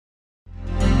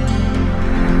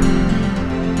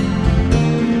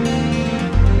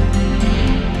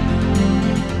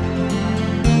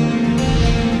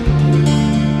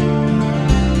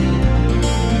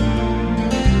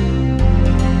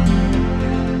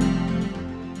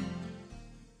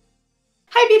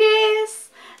beauties!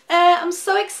 I'm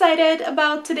so excited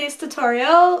about today's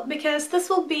tutorial because this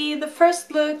will be the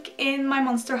first look in my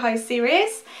Monster High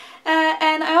series.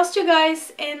 And I asked you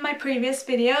guys in my previous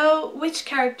video which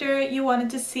character you wanted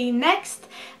to see next.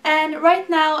 And right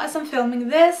now, as I'm filming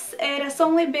this, it has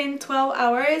only been 12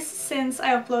 hours since I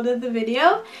uploaded the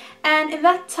video. And in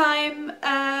that time,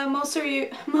 most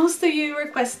of you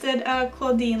requested a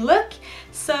Clawdeen look.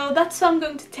 So that's what I'm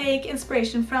going to take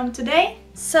inspiration from today.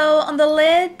 So on the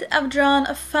lid, I've drawn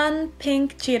a fun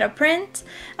pink cheetah print.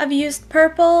 I've used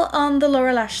purple on the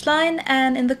lower lash line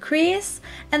and in the crease.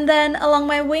 And then along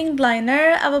my winged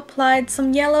liner, I've applied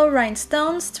some yellow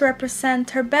rhinestones to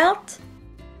represent her belt.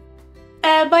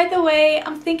 By the way,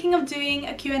 I'm thinking of doing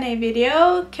a Q&A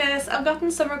video because I've gotten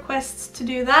some requests to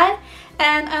do that,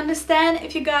 and I understand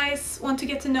if you guys want to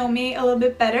get to know me a little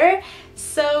bit better.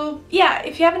 So yeah,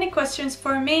 if you have any questions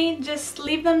for me, just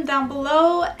leave them down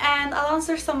below and I'll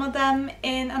answer some of them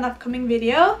in an upcoming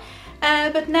video.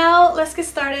 But now let's get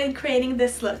started creating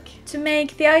this look. To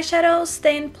make the eyeshadows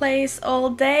stay in place all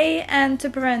day and to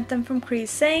prevent them from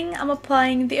creasing, I'm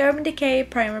applying the Urban Decay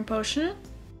Primer Potion.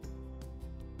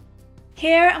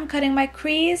 Here I'm cutting my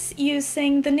crease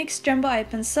using the NYX Jumbo Eye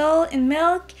Pencil in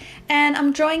Milk, and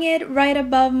I'm drawing it right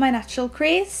above my natural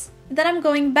crease. Then I'm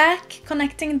going back,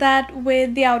 connecting that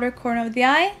with the outer corner of the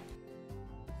eye.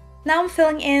 Now I'm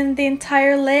filling in the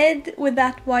entire lid with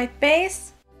that white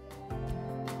base.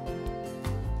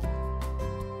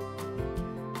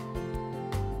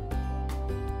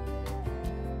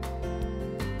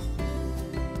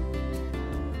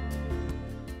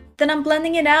 Then I'm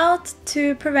blending it out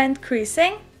to prevent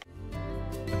creasing.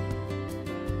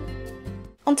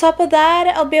 On top of that,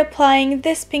 I'll be applying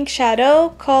this pink shadow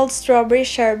called Strawberry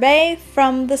Sherbet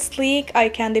from the Sleek Eye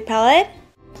Candy palette.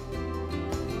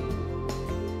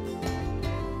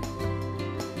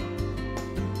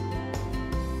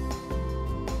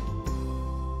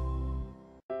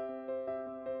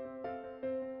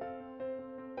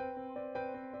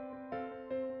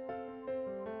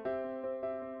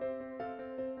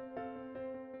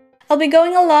 I'll be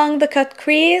going along the cut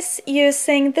crease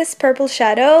using this purple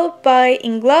shadow by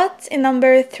Inglot in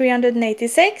number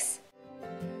 386.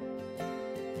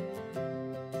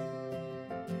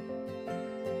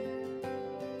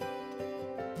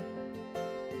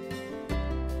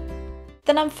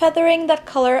 Then I'm feathering that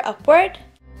color upward.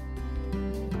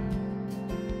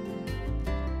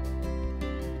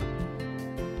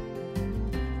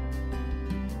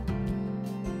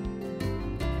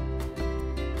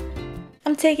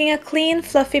 I'm taking a clean,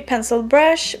 fluffy pencil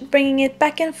brush, bringing it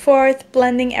back and forth,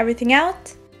 blending everything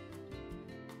out.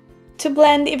 To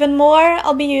blend even more,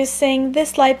 I'll be using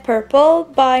this light purple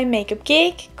by Makeup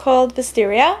Geek called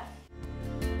Wisteria.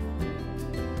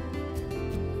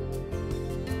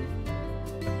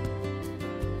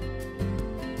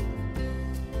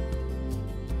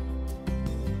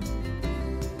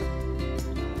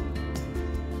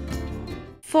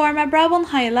 For my brow bone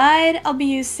highlight, I'll be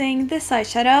using this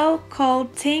eyeshadow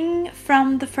called Ting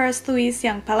from the first Louise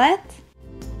Young palette.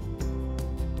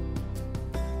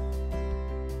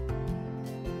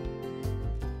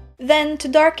 Then to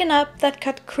darken up that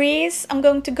cut crease, I'm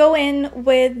going to go in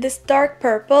with this dark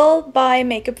purple by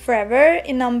Makeup Forever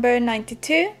in number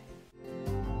 92.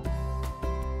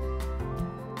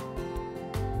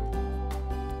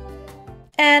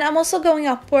 And I'm also going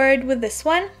upward with this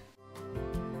one.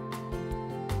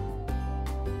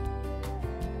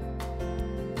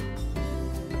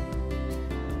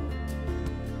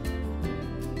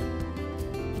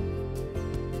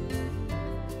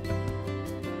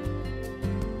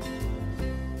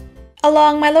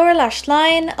 Along my lower lash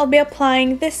line, I'll be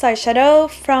applying this eyeshadow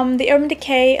from the Urban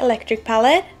Decay Electric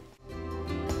palette.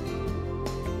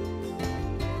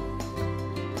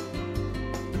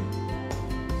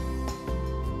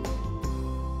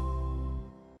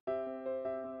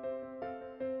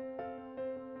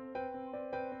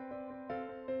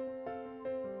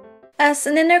 As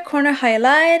an inner corner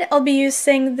highlight, I'll be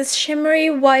using this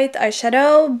shimmery white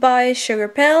eyeshadow by Sugar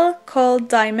Pill called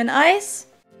Diamond Eyes.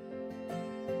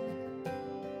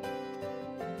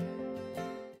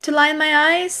 To line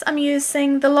my eyes, I'm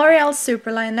using the L'Oreal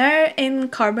Superliner in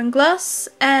Carbon Gloss,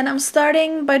 and I'm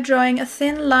starting by drawing a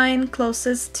thin line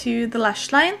closest to the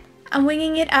lash line. I'm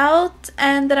winging it out,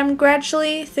 and then I'm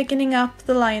gradually thickening up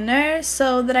the liner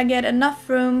so that I get enough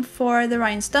room for the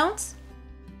rhinestones.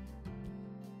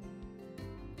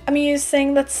 I'm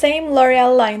using that same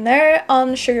L'Oreal liner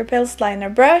on Sugar Pill's liner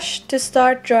brush to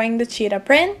start drawing the cheetah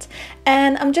print,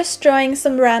 and I'm just drawing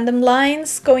some random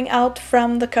lines going out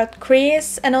from the cut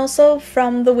crease and also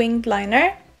from the winged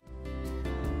liner.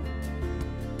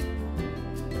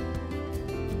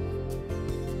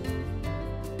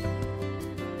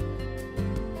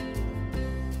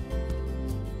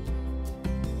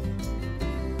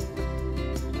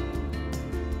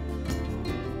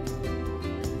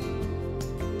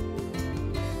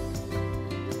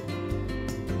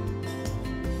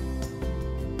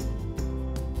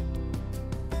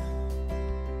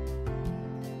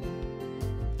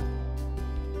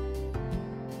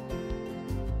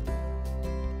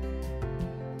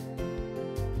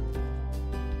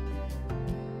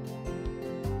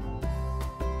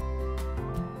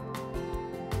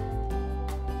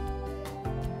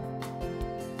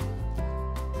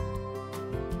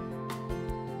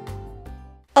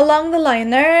 Along the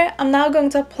liner, I'm now going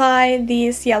to apply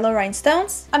these yellow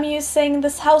rhinestones. I'm using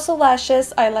this House of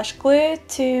Lashes eyelash glue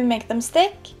to make them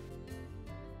stick.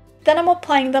 Then I'm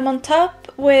applying them on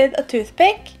top with a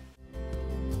toothpick.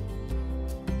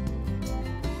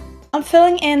 I'm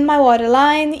filling in my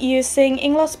waterline using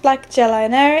Ingloss Black Gel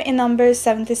Liner in number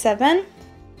 77.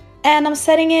 And I'm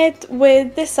setting it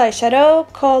with this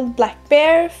eyeshadow called Black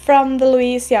Bear from the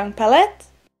Louise Young palette.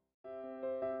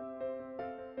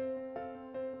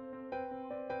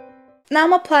 Now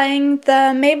I'm applying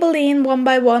the Maybelline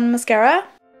 1x1 mascara.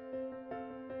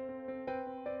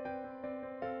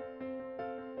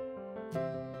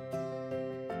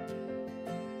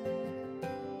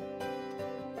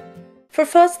 For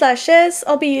false lashes,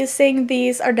 I'll be using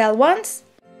these Ardell ones.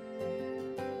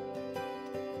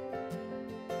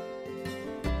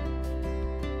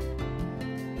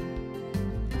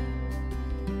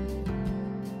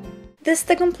 This is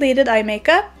the completed eye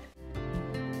makeup.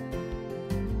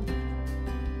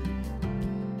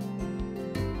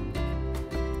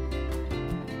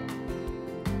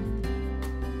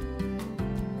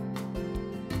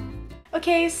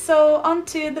 Okay, so on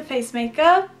to the face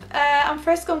makeup. I'm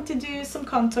first going to do some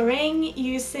contouring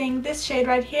using this shade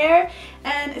right here,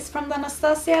 and it's from the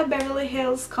Anastasia Beverly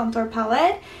Hills contour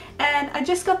palette. And I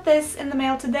just got this in the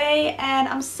mail today and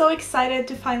I'm so excited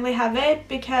to finally have it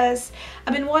because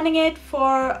I've been wanting it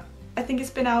for, I think it's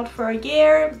been out for a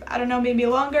year, I don't know, maybe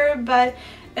longer, but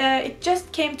it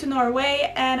just came to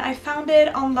Norway and I found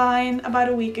it online about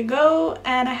a week ago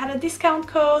and I had a discount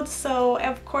code, so I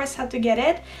of course had to get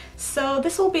it. So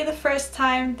this will be the first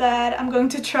time that I'm going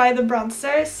to try the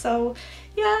bronzer, so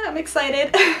yeah, I'm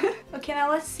excited. Okay,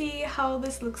 now let's see how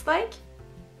this looks like.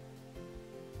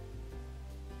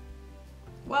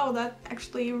 Wow, that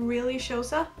actually really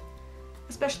shows up,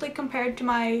 especially compared to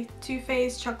my Too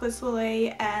Faced Chocolate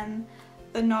Soleil and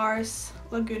the NARS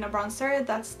Laguna bronzer.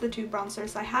 That's the two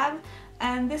bronzers I have,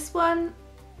 and this one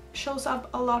shows up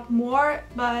a lot more,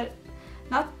 but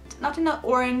not in an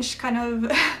orange kind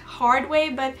of hard way,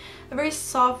 but a very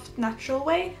soft, natural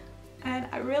way, and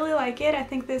I really like it. I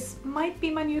think this might be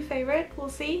my new favorite, we'll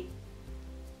see.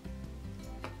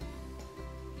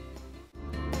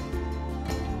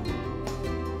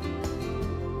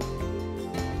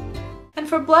 And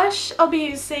for blush, I'll be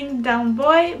using Down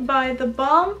Boy by The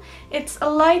Balm. It's a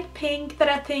light pink that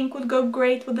I think would go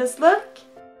great with this look.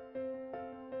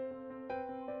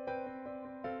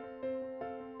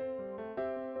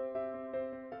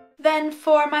 Then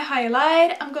for my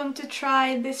highlight, I'm going to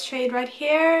try this shade right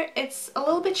here. It's a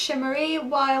little bit shimmery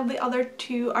while the other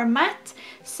two are matte,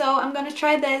 so I'm going to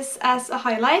try this as a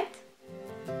highlight.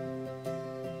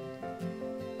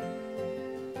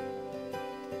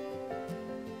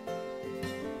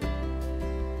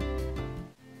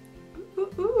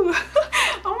 Ooh.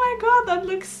 Oh my god, that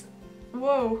looks...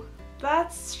 Whoa,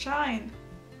 that's shine.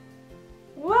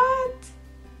 What?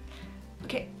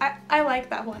 Okay, I like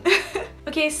that one.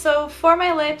 Okay, so for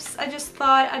my lips, I just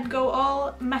thought I'd go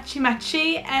all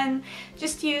matchy-matchy and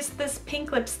just use this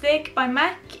pink lipstick by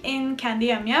MAC in Candy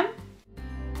Yum Yum.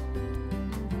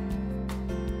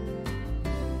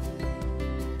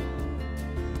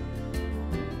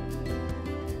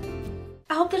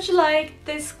 I hope that you liked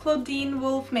this Clawdeen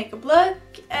Wolf makeup look.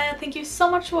 Thank you so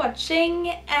much for watching,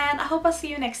 and I hope I'll see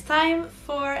you next time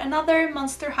for another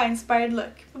Monster High inspired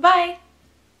look. Bye bye!